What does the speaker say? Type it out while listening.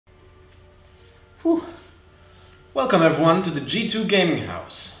Whew. Welcome everyone to the G2 Gaming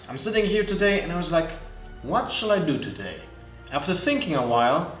House. I'm sitting here today and I was like, what shall I do today? After thinking a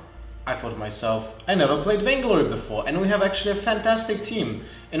while, I thought to myself, I never played Vainglory before, and we have actually a fantastic team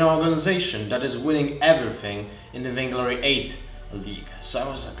in our organization that is winning everything in the Vainglory 8 league. So I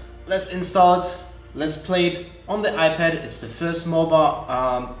was like, let's install it, let's play it on the iPad. It's the first MOBA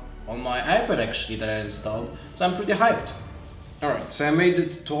on my iPad actually that I installed, so I'm pretty hyped. Alright, so I made the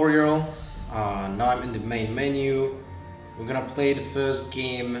tutorial. Now I'm in the main menu. We're gonna play the first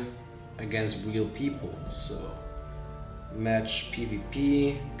game against real people. So match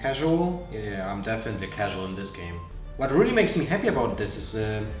PvP, casual. Yeah, I'm definitely casual in this game. What really makes me happy about this is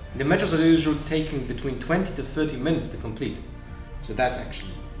the matches are usually taking between 20 to 30 minutes to complete. So that's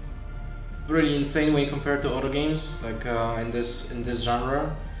actually really insane when you compare it to other games like in this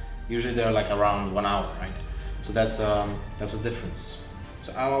genre. Usually they're like around 1 hour, right? So that's a difference.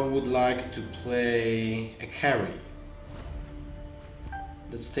 So I would like to play a carry.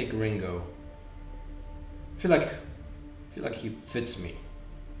 Let's take Ringo. I feel like he fits me.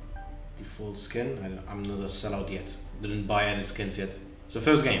 Default skin. I'm not a sellout yet. Didn't buy any skins yet. It's the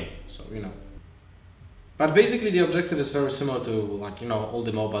first game, so you know. But basically the objective is very similar to, like, you know, all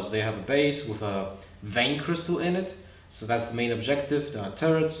the MOBAs. They have a base with a vein crystal in it. So that's the main objective. There are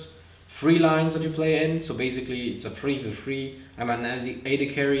turrets, 3 lines that you play in. So basically it's a 3v3. I'm an AD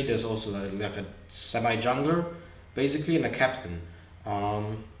carry. There's also like a semi-jungler, basically, and a captain.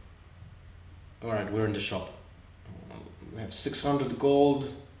 Alright, we're in the shop. We have 600 gold.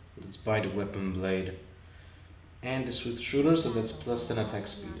 Let's buy the weapon blade. And the swift shooter, so that's plus 10 attack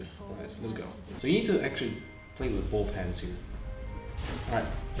speed. Alright, let's go. So you need to actually play with both hands here. Alright,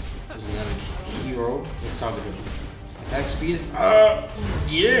 there's another hero. Let's target him. Attack speed.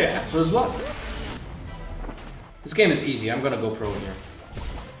 Yeah, first blood. This game is easy. I'm gonna go pro here.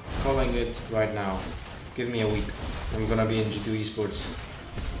 Calling it right now. Give me a week. I'm gonna be in G2 Esports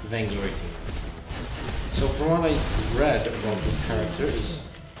Vainglory team. So from what I read about this character is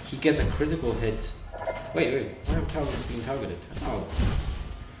he gets a critical hit. Wait, why am I being targeted?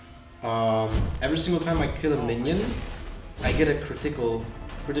 Oh. Every single time I kill a minion, I get a critical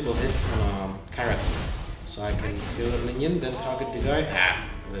hit on a character. So I can kill a minion, then target the guy.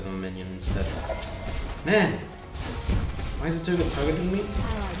 Kill a minion instead. Man! Why is the target targeting me?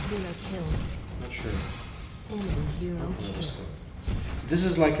 Not sure. So this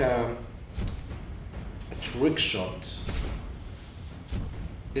is like a trick shot.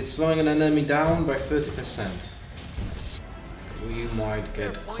 It's slowing an enemy down by 30%. We might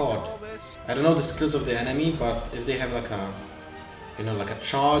get caught. I don't know the skills of the enemy, but if they have like a, you know, like a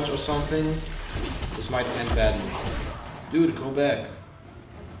charge or something, this might end badly. Dude, go back.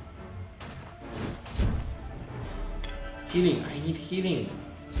 Healing, I need healing.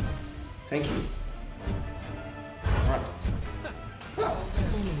 Thank you. Alright. Oh.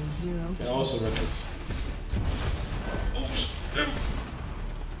 Can also wreck it.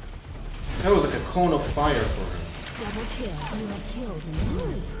 That was like a cone of fire for him. Double kill. You have killed.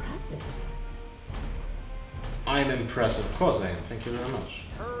 Very impressive. I'm impressive. Of course I am. Thank you very much.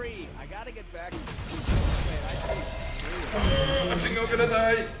 Hurry! I gotta get back. I think I'm gonna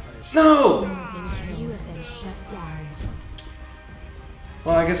die. No! You have been shut down.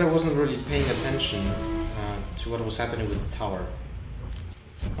 Well, I guess I wasn't really paying attention to what was happening with the tower.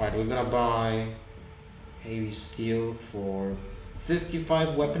 Alright, we're gonna buy heavy steel for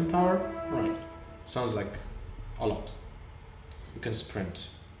 55 weapon power. Alright, sounds like a lot. We can sprint.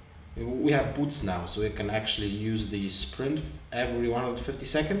 We have boots now, so we can actually use the sprint every 150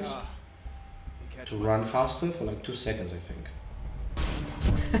 seconds to run faster for like 2 seconds, I think.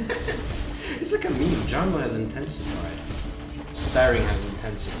 It's like a meme. Jungle has intensified. Staring has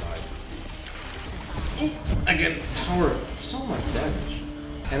intensified. Again, tower, so much damage.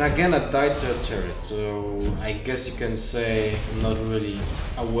 And again, I died to a turret, so I guess you can say I'm not really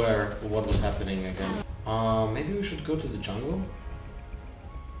aware of what was happening again. Maybe we should go to the jungle?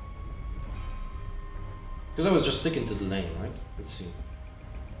 Because I was just sticking to the lane, right? Let's see.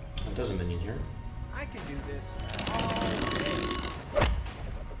 Oh, there's a minion here. I can do this. Alright.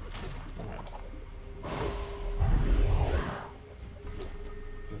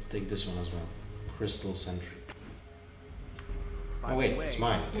 Let's take this one as well. Crystal Sentry. Oh wait, it's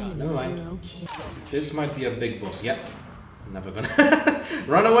mine. Never mind. This might be a big boss. Yep. I'm never gonna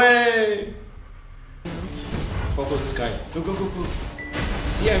run away! Focus this guy. Go, go, go, go.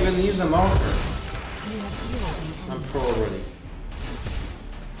 See, I'm gonna use a marker. I'm pro already.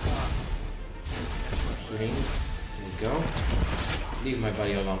 Green. There we go. Leave my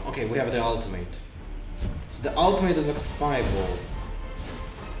buddy alone. Okay, we have the ultimate. So the ultimate is a 5-wall.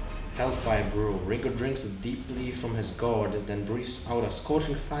 Hellfire Brew. Ringo drinks deeply from his gourd, then breathes out a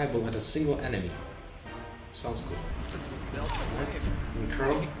scorching fireball at a single enemy. Sounds cool. Right. And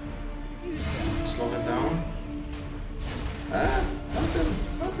curl. Slow him down. Ah! Help him!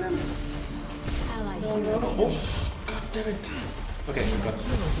 Help him! Ally No, hero no, no. Oh! God damn it! Okay, You got have it.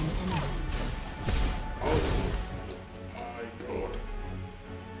 killed an enemy. Oh my god.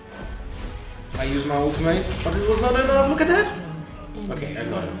 I used my ultimate, but it was not enough. Look at that! Killed. Okay, I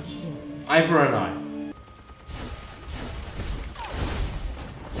got it. Killed. Eye for an eye.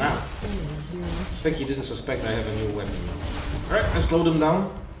 Now, Enemy hero I think he didn't suspect I have a new weapon now. Alright, I slowed him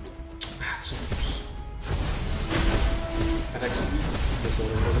down. Ah, so close. And actually, I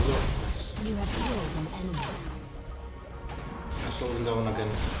slowed him down as well. Nice. You have killed an enemy. I slowed him down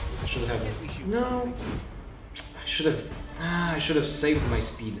again. I should have. No! I should have saved my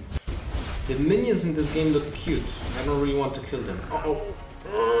speed. The minions in this game look cute. I don't really want to kill them. Uh-oh.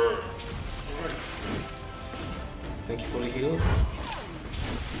 Thank you for the heal.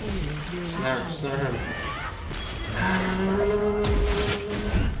 Enemy hero Snare him.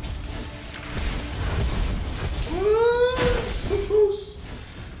 So close.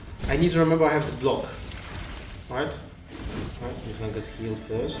 I need to remember I have the block. Right? Right, you're gonna get healed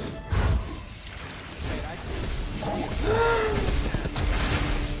first.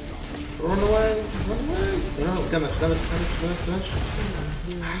 Run away! Run away! No, damage.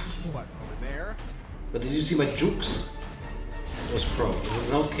 What, over there? But did you see my jukes? It was pro. It was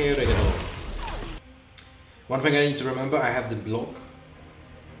not chaotic at all. One thing I need to remember, I have the block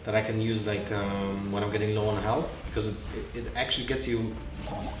that I can use like when I'm getting low on health, because it actually gets you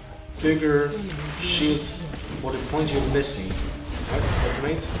bigger shield for the points you're missing. Right,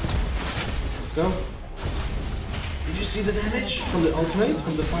 ultimate. Let's go. Did you see the damage from the ultimate,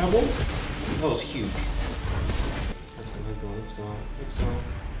 from the fireball? That was huge. Let's go.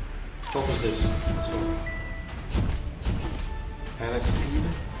 Focus this. Let's go. Alex speed.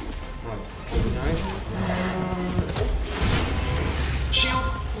 Right. Overnight. Shield!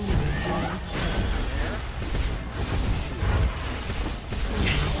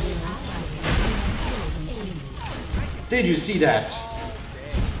 Did you see that?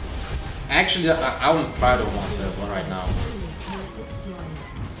 Actually, I'm proud of myself right now.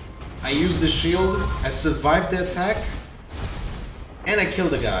 I used the shield, I survived the attack, and I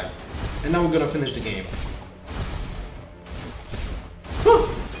killed the guy. And now we're gonna finish the game.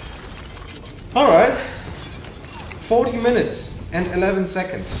 Alright. 40 minutes and 11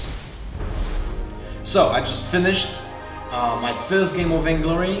 seconds. So, I just finished my first game of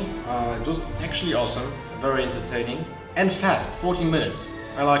Vainglory. It was actually awesome, very entertaining, and fast, 14 minutes.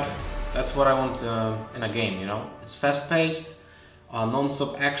 I like it. That's what I want in a game, you know? It's fast-paced,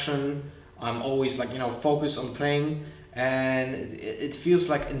 non-stop action. I'm always like, you know, focused on playing, and it feels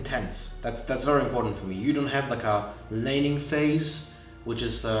like intense. That's very important for me. You don't have like a laning phase, which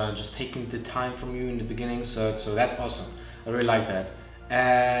is just taking the time from you in the beginning, so that's awesome. I really like that.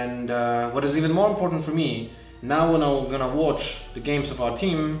 And what is even more important for me, now when I'm gonna watch the games of our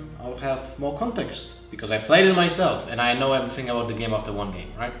team, I'll have more context, because I played it myself, and I know everything about the game after one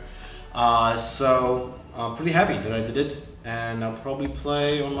game, right? So I'm pretty happy that I did it, and I'll probably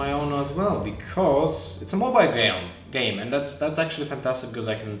play on my own as well, because it's a mobile game, and that's actually fantastic, because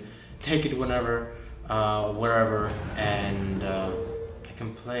I can take it whenever, wherever, and I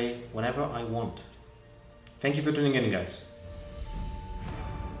can play whenever I want. Thank you for tuning in, guys.